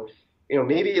 And so,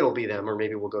 maybe it'll be them or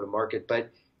maybe we'll go to market.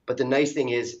 But the nice thing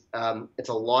is it's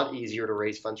a lot easier to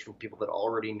raise funds from people that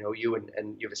already know you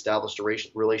and you've established a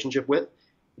relationship with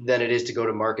than it is to go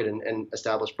to market and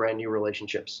establish brand new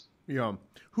relationships. Yeah.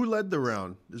 Who led the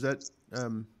round? Is that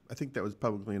I think that was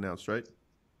publicly announced, right?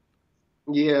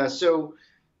 Yeah. So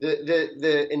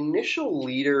the initial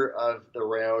leader of the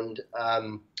round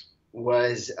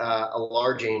was a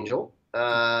large angel.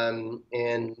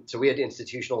 And so we had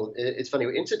institutional. It's funny.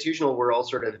 Institutional were all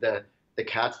sort of the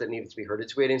cats that needed to be herded.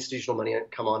 So we had institutional money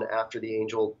come on after the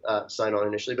angel sign on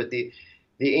initially. But the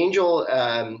angel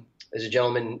is a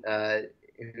gentleman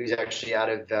who's actually out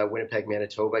of Winnipeg,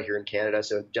 Manitoba, here in Canada.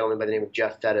 So a gentleman by the name of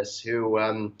Jeff Fettes, who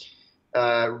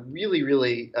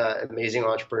really amazing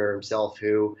entrepreneur himself,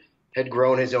 who had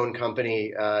grown his own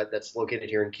company that's located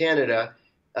here in Canada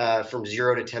from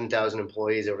 0 to 10,000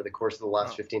 employees over the course of the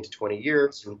last 15 to 20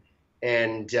 years,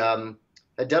 and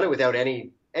had done it without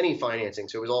any financing.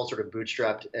 So it was all sort of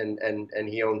bootstrapped, and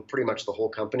he owned pretty much the whole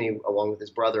company along with his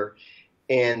brother.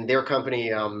 And their company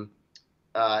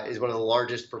is one of the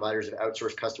largest providers of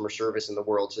outsourced customer service in the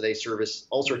world. So they service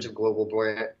all sorts of global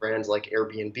brands like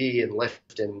Airbnb and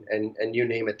Lyft and you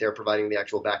name it. They're providing the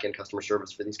actual back-end customer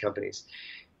service for these companies.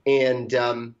 And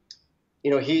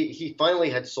he finally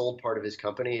had sold part of his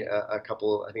company I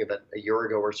think about a year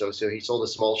ago or so. So he sold a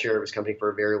small share of his company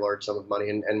for a very large sum of money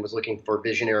and was looking for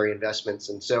visionary investments.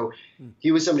 And so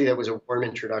he was somebody that was a warm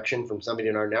introduction from somebody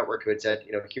in our network who had said,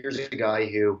 here's a guy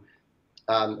who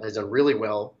has done really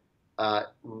well,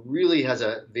 really has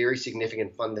a very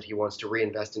significant fund that he wants to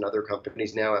reinvest in other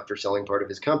companies now after selling part of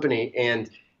his company. And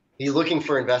he's looking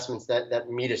for investments that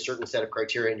meet a certain set of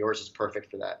criteria, and yours is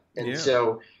perfect for that. And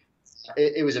so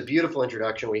it was a beautiful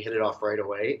introduction. We hit it off right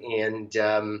away. And,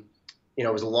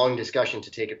 it was a long discussion to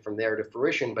take it from there to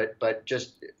fruition, but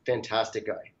just fantastic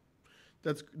guy.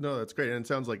 That's great. And it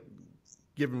sounds like,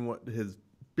 given what his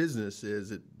business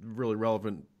is, it's really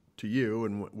relevant to you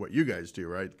and what you guys do,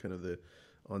 right? Kind of the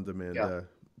on-demand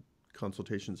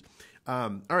consultations.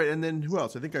 All right. And then who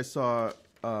else? I think I saw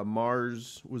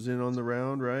Mars was in on the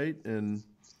round, right? And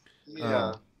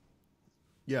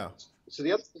So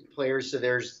the other big players, so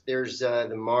there's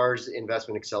the Mars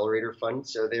Investment Accelerator Fund.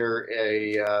 So they're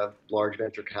a large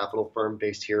venture capital firm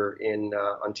based here in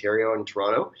Ontario and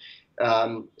Toronto.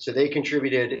 So they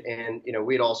contributed, and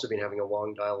we had also been having a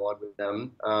long dialogue with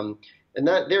them. And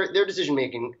that their decision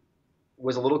making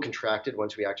was a little contracted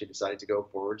once we actually decided to go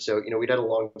forward. So we'd had a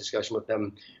long discussion with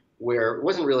them where it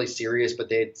wasn't really serious, but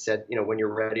they had said, when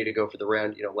you're ready to go for the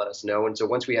round, let us know. And so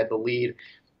once we had the lead,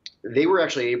 they were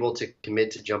actually able to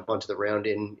commit to jump onto the round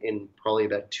in probably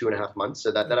about 2.5 months.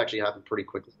 So that actually happened pretty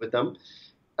quickly with them.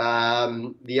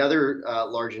 The other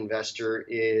large investor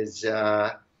is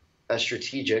a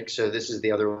strategic. So this is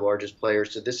the other largest player.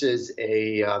 So this is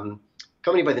a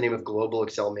company by the name of Global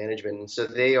Excel Management. And so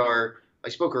I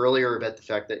spoke earlier about the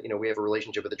fact that, we have a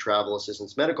relationship with a travel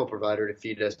assistance medical provider to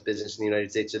feed us business in the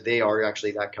United States. So they are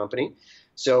actually that company.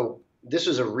 So this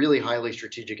was a really highly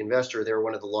strategic investor. They're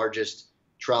one of the largest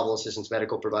travel assistance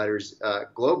medical providers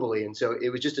globally. And so it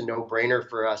was just a no-brainer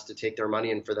for us to take their money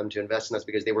and for them to invest in us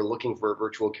because they were looking for a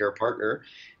virtual care partner.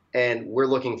 And we're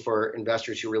looking for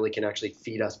investors who really can actually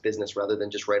feed us business rather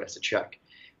than just write us a check.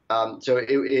 So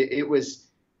it was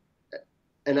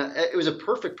a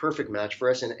perfect match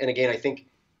for us. And again, I think,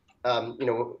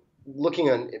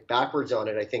 looking backwards on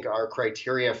it, I think our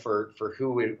criteria for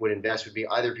who would invest would be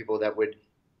either people that would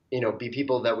be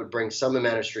people that would bring some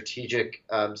amount of strategic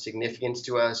significance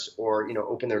to us, or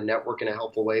open their network in a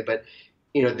helpful way. But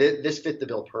this fit the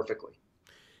bill perfectly.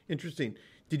 Interesting.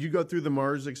 Did you go through the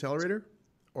Mars Accelerator,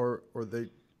 or they?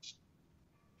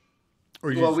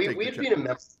 Or you well, we'd been a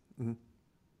member. Mm-hmm.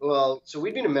 Well, so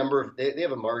we've been a member of. They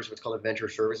have a Mars, what's called a venture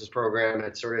services program.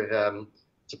 It's sort of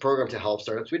it's a program to help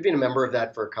startups. We'd been a member of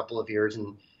that for a couple of years,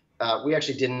 and we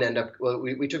actually didn't end up. Well,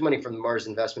 we took money from the Mars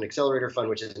Investment Accelerator Fund,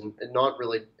 which is not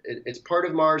really. It's part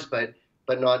of Mars, but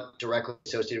not directly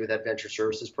associated with that venture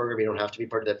services program. You don't have to be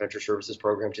part of that venture services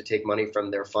program to take money from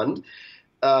their fund.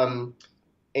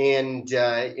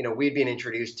 We'd been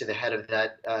introduced to the head of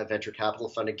that venture capital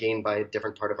fund again by a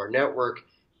different part of our network.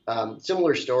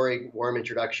 Similar story, warm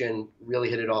introduction, really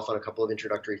hit it off on a couple of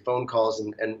introductory phone calls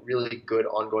and really good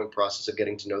ongoing process of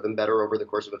getting to know them better over the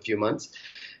course of a few months.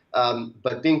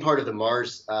 But being part of the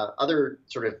Mars, other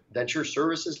sort of venture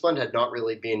services fund had not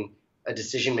really been a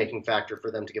decision-making factor for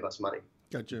them to give us money.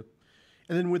 Gotcha.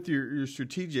 And then with your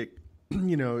strategic,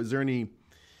 is there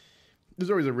there's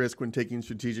always a risk when taking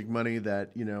strategic money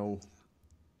that,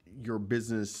 your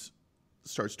business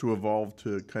starts to evolve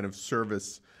to kind of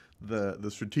service the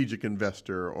strategic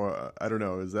investor, or I don't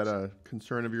know, is that a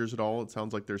concern of yours at all? It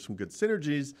sounds like there's some good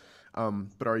synergies,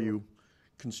 but are you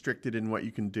constricted in what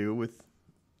you can do with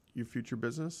your future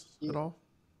business at all?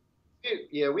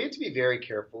 Yeah, we had to be very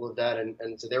careful of that,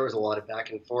 and so there was a lot of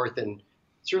back and forth, and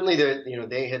certainly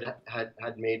they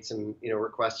had made some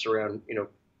requests around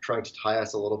trying to tie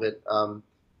us a little bit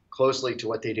closely to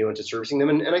what they do and to servicing them.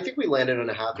 And I think we landed on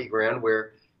a happy ground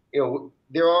where,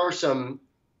 there are some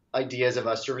ideas of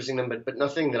us servicing them, but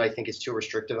nothing that I think is too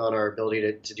restrictive on our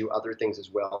ability to do other things as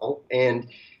well. And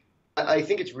I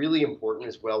think it's really important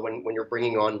as well when you're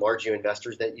bringing on large new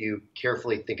investors that you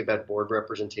carefully think about board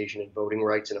representation and voting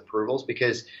rights and approvals,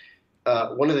 because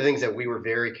one of the things that we were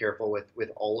very careful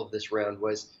with all of this round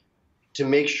was to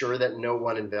make sure that no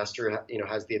one investor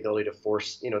has the ability to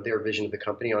force their vision of the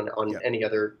company on any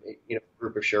other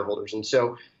group of shareholders. And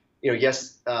so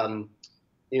yes,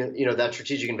 that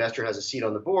strategic investor has a seat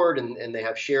on the board and they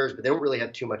have shares, but they don't really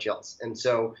have too much else. And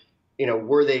so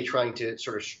were they trying to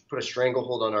sort of put a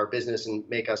stranglehold on our business and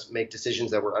make us make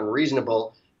decisions that were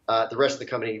unreasonable, the rest of the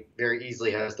company very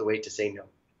easily has the weight to say no.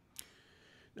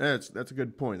 That's a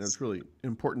good point. That's really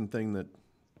important thing that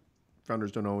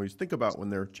founders don't always think about when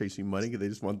they're chasing money. They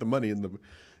just want the money and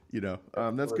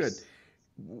that's good.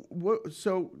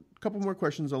 So a couple more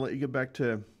questions. I'll let you get back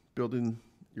to building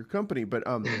your company. But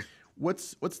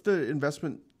what's the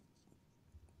investment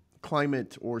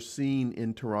climate or scene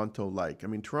in Toronto like? I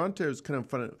mean, Toronto is kind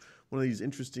of one of these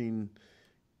interesting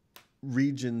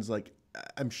regions. Like,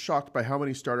 I'm shocked by how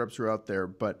many startups are out there,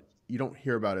 but you don't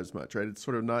hear about it as much, right? It's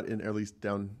sort of not in, at least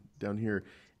down here.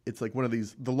 It's like one of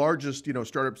these, the largest,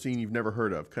 startup scene you've never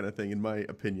heard of kind of thing, in my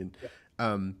opinion.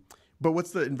 Yeah. But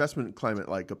what's the investment climate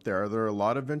like up there? Are there a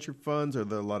lot of venture funds? Are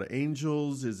there a lot of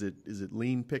angels? Is it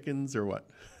lean pickings or what?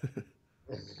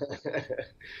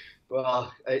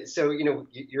 Well, so,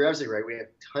 you're absolutely right. We have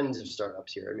tons of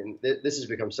startups here. I mean, this has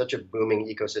become such a booming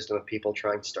ecosystem of people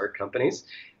trying to start companies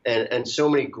and so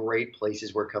many great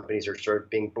places where companies are sort of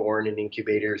being born in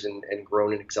incubators and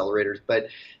grown in accelerators. But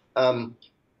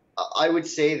I would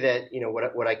say that,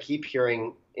 what I keep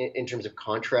hearing in terms of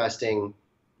contrasting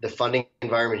the funding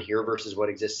environment here versus what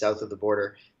exists south of the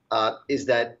border is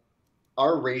that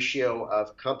our ratio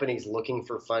of companies looking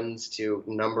for funds to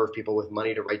number of people with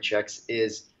money to write checks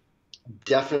is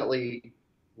definitely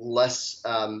less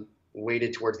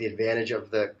weighted towards the advantage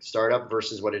of the startup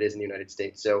versus what it is in the United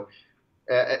States. So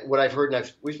what I've heard,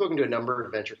 and we've spoken to a number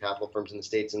of venture capital firms in the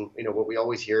States, and what we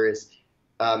always hear is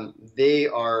they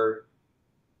are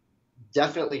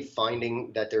definitely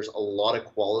finding that there's a lot of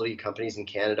quality companies in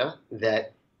Canada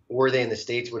that, were they in the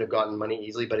States, would have gotten money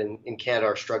easily, but in Canada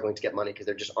are struggling to get money because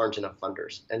there just aren't enough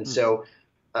funders. And so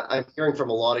I'm hearing from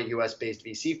a lot of US-based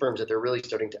VC firms that they're really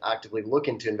starting to actively look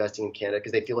into investing in Canada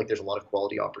because they feel like there's a lot of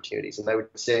quality opportunities. And I would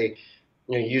say,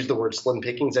 use the word slim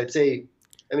pickings. I'd say,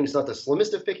 it's not the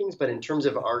slimmest of pickings, but in terms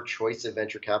of our choice of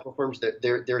venture capital firms,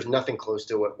 there's nothing close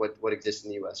to what exists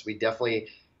in the US. We definitely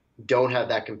don't have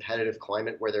that competitive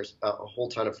climate where there's a whole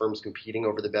ton of firms competing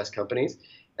over the best companies.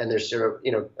 And there's sort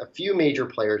of, a few major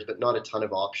players, but not a ton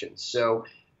of options. So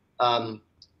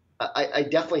I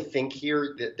definitely think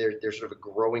here that there's sort of a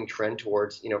growing trend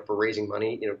towards, for raising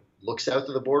money, look south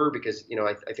of the border because,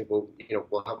 I think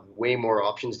we'll have way more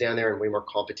options down there and way more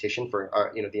competition for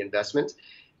our, the investment.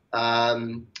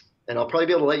 And I'll probably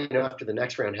be able to let you know after the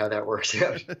next round how that works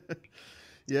out.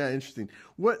 Yeah, interesting.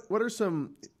 What are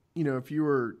some, if you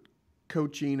were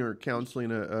coaching or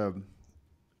counseling a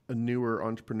newer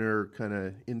entrepreneur kind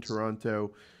of in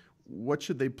Toronto, what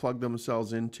should they plug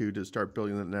themselves into to start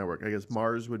building that network? I guess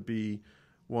Mars would be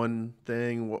one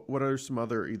thing. What are some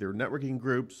other either networking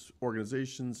groups,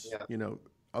 organizations,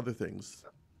 other things?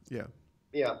 Yeah.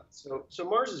 Yeah. So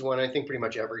Mars is one. I think pretty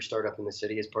much every startup in the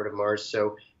city is part of Mars.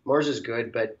 So Mars is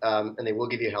good, but and they will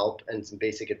give you help and some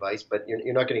basic advice, but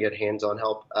you're not going to get hands-on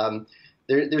help.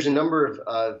 There's a number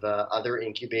of other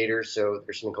incubators. So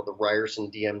there's something called the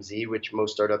Ryerson DMZ, which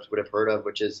most startups would have heard of,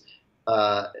 which is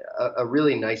a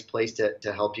really nice place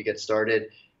to help you get started.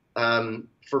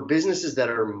 For businesses that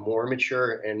are more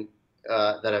mature and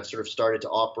that have sort of started to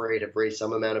operate, have raised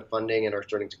some amount of funding and are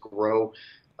starting to grow,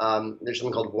 there's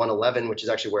something called 111, which is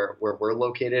actually where we're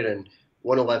located. And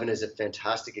 111 is a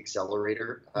fantastic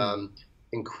accelerator,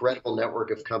 incredible network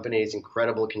of companies,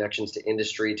 incredible connections to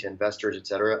industry, to investors, et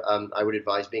cetera. I would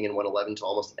advise being in 111 to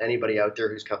almost anybody out there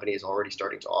whose company is already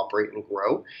starting to operate and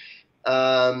grow.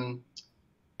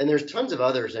 And there's tons of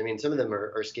others. Some of them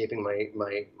are escaping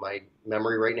my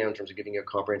memory right now in terms of giving you a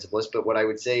comprehensive list. But what I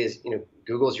would say is,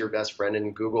 Google's your best friend,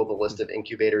 and Google the list of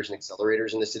incubators and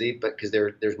accelerators in the city, but because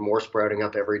there's more sprouting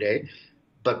up every day.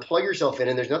 But plug yourself in,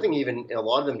 and there's nothing even, a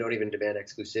lot of them don't even demand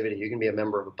exclusivity. You can be a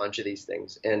member of a bunch of these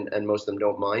things, and most of them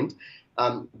don't mind.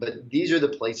 But these are the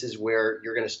places where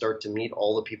you're going to start to meet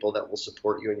all the people that will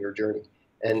support you in your journey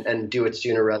and do it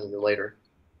sooner rather than later.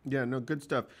 Yeah, no, good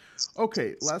stuff.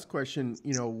 Okay, last question.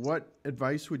 What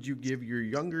advice would you give your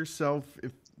younger self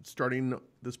if starting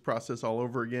this process all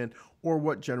over again, or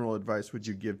what general advice would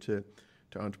you give to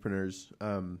entrepreneurs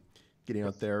getting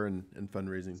out there and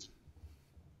fundraising?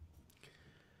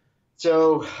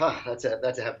 So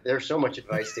there's so much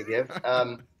advice to give.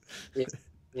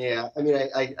 Yeah, I mean,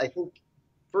 I think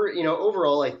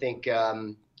overall, I think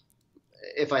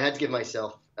if I had to give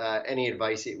myself any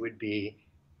advice, it would be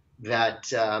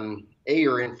that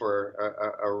you're in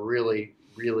for a really,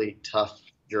 really tough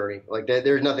journey. Like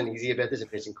there's nothing easy about this.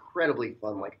 It's incredibly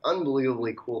fun, like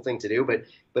unbelievably cool thing to do. But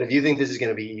if you think this is going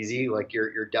to be easy, like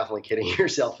you're definitely kidding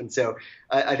yourself. And so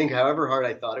I think however hard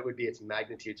I thought it would be, its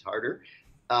magnitude's harder.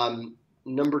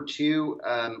 Number two,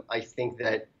 I think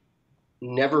that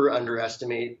never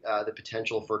underestimate the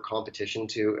potential for competition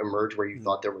to emerge where you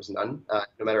thought there was none.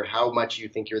 No matter how much you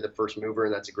think you're the first mover,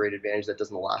 and that's a great advantage, that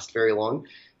doesn't last very long.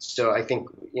 So I think,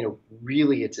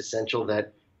 really it's essential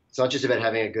that it's not just about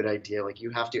having a good idea. Like you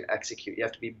have to execute. You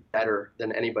have to be better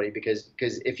than anybody because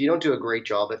if you don't do a great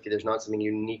job, if there's not something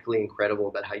uniquely incredible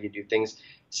about how you do things,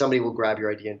 somebody will grab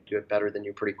your idea and do it better than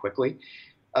you pretty quickly.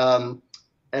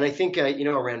 And I think,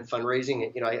 around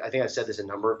fundraising, I think I've said this a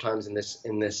number of times in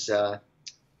this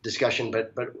discussion,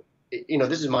 but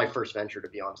this is my first venture, to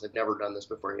be honest. I've never done this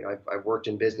before. I've worked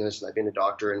in business and I've been a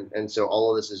doctor, and so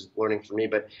all of this is learning for me.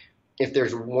 But if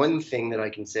there's one thing that I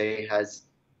can say has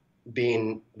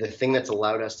been the thing that's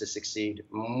allowed us to succeed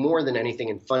more than anything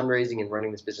in fundraising and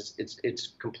running this business, it's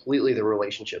completely the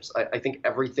relationships. I think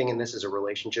everything in this is a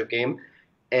relationship game,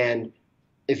 and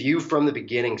if you from the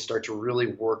beginning start to really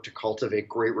work to cultivate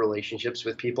great relationships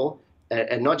with people,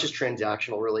 and not just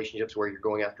transactional relationships where you're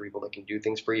going after people that can do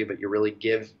things for you, but you really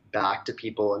give back to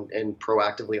people and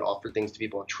proactively offer things to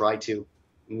people and try to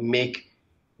make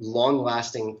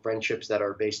long-lasting friendships that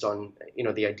are based on,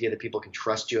 the idea that people can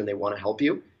trust you and they want to help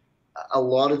you. A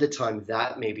lot of the time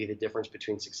that may be the difference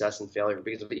between success and failure.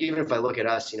 Because even if I look at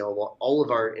us, all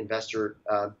of our investors,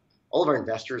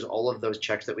 all of those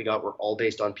checks that we got were all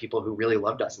based on people who really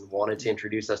loved us and wanted to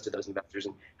introduce us to those investors.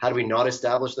 And how do we not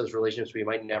establish those relationships? We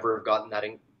might never have gotten that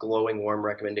glowing, warm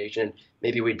recommendation.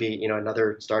 Maybe we'd be,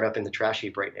 another startup in the trash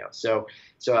heap right now. So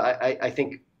I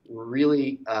think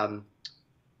really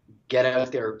get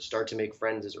out there, start to make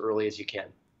friends as early as you can.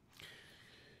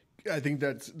 I think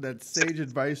that's sage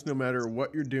advice, no matter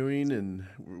what you're doing and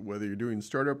whether you're doing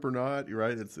startup or not. You're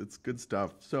right. It's good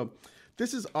stuff. So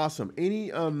this is awesome.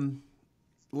 Any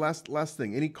last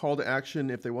thing? Any call to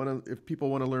action if people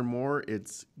want to learn more?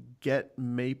 It's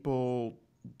getmaple.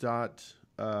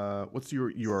 What's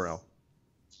your URL?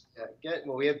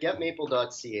 We have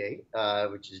getmaple.ca,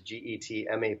 which is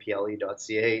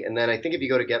getmaple.ca, and then I think if you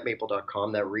go to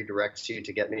getmaple.com, that redirects you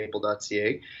to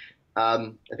getmaple.ca.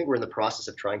 I think we're in the process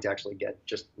of trying to actually get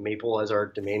just Maple as our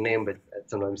domain name, but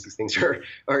sometimes these things are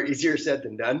easier said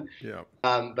than done. Yeah.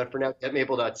 But for now,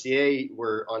 getmaple.ca.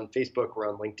 We're on Facebook. We're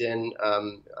on LinkedIn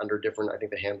under different. I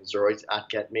think the handles are always at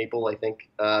getmaple. I think.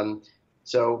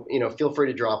 So feel free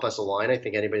to drop us a line. I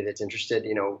think anybody that's interested,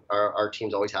 our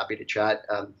team's always happy to chat.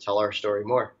 Tell our story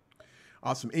more.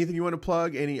 Awesome. Anything you want to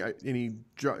plug? Are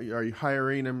you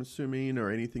hiring? I'm assuming,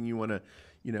 or anything you want to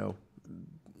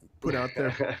put out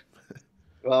there?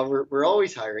 Well, we're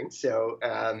always hiring. So,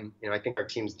 I think our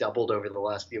team's doubled over the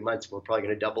last few months. We're probably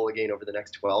going to double again over the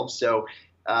next 12. So,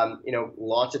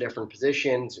 lots of different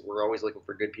positions. We're always looking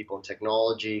for good people in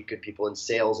technology, good people in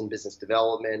sales and business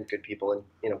development, good people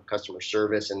in, customer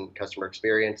service and customer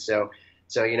experience. So,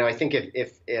 I think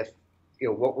if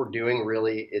what we're doing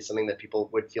really is something that people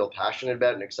would feel passionate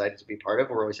about and excited to be part of,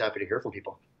 we're always happy to hear from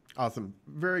people. Awesome.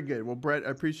 Very good. Well, Brett,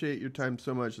 I appreciate your time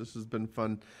so much. This has been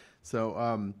fun.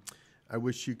 So, I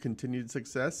wish you continued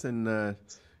success and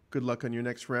good luck on your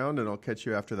next round, and I'll catch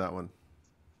you after that one.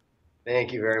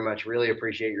 Thank you very much. Really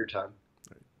appreciate your time.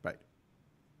 Bye.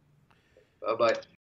 Bye-bye.